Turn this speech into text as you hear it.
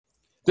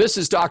This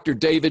is Dr.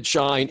 David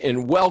Schein,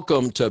 and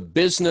welcome to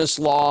Business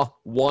Law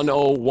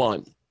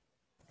 101.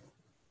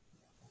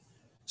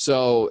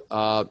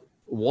 So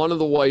one of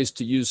the ways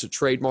to use a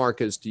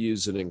trademark is to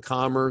use it in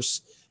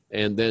commerce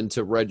and then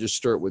to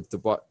register it with the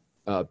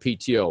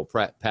PTO,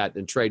 Patent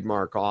and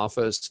Trademark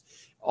Office.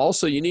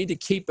 Also, you need to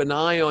keep an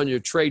eye on your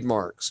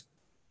trademarks,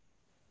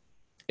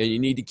 and you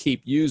need to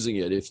keep using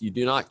it. If you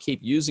do not keep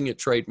using a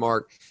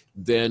trademark,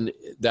 then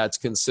that's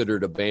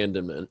considered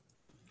abandonment.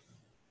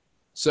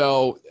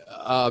 So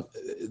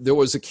there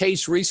was a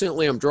case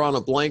recently, I'm drawing a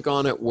blank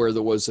on it, where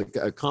there was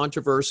a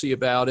controversy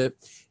about it.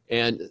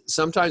 And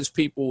sometimes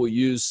people will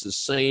use the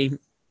same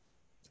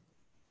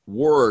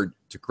word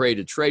to create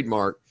a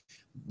trademark,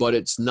 but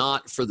it's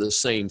not for the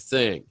same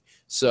thing.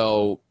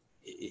 So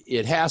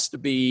it has to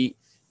be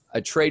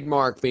a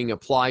trademark being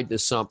applied to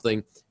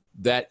something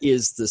that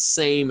is the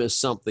same as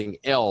something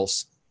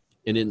else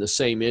and in the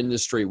same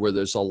industry where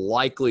there's a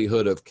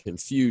likelihood of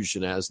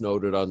confusion, as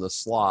noted on the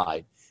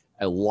slide,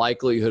 a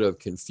likelihood of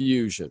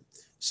confusion.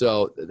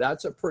 So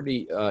that's a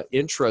pretty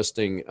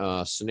interesting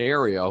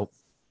scenario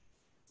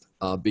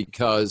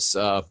because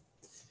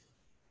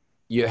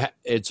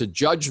it's a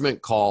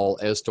judgment call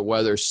as to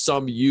whether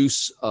some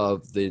use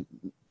of the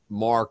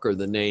mark or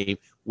the name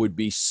would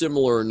be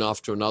similar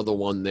enough to another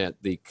one that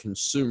the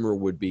consumer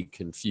would be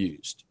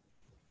confused.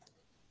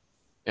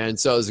 And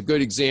so there's a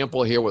good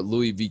example here with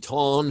Louis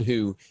Vuitton,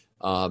 who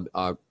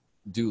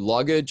do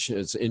luggage.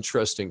 It's an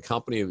interesting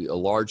company, a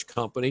large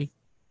company.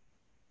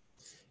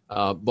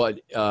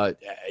 But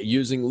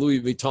using Louis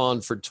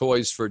Vuitton for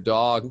toys for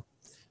dog,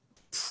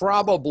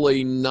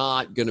 probably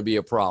not going to be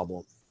a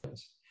problem.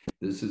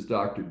 This is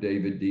Dr.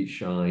 David D.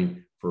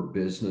 Schein for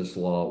Business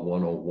Law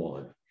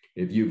 101.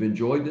 If you've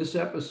enjoyed this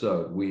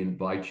episode, we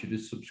invite you to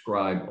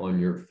subscribe on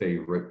your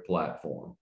favorite platform.